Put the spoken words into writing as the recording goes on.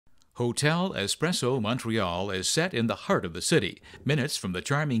Hotel Espresso Montreal is set in the heart of the city, minutes from the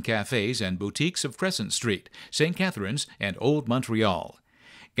charming cafes and boutiques of Crescent Street, St. Catharines, and Old Montreal.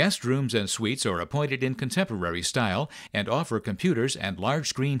 Guest rooms and suites are appointed in contemporary style and offer computers and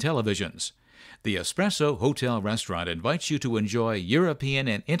large-screen televisions. The Espresso Hotel Restaurant invites you to enjoy European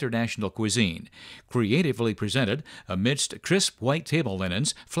and international cuisine, creatively presented amidst crisp white table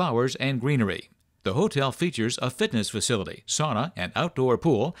linens, flowers, and greenery. The hotel features a fitness facility, sauna, and outdoor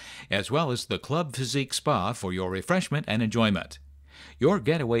pool, as well as the Club Physique Spa for your refreshment and enjoyment. Your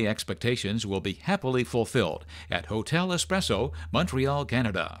getaway expectations will be happily fulfilled at Hotel Espresso, Montreal,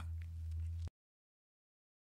 Canada.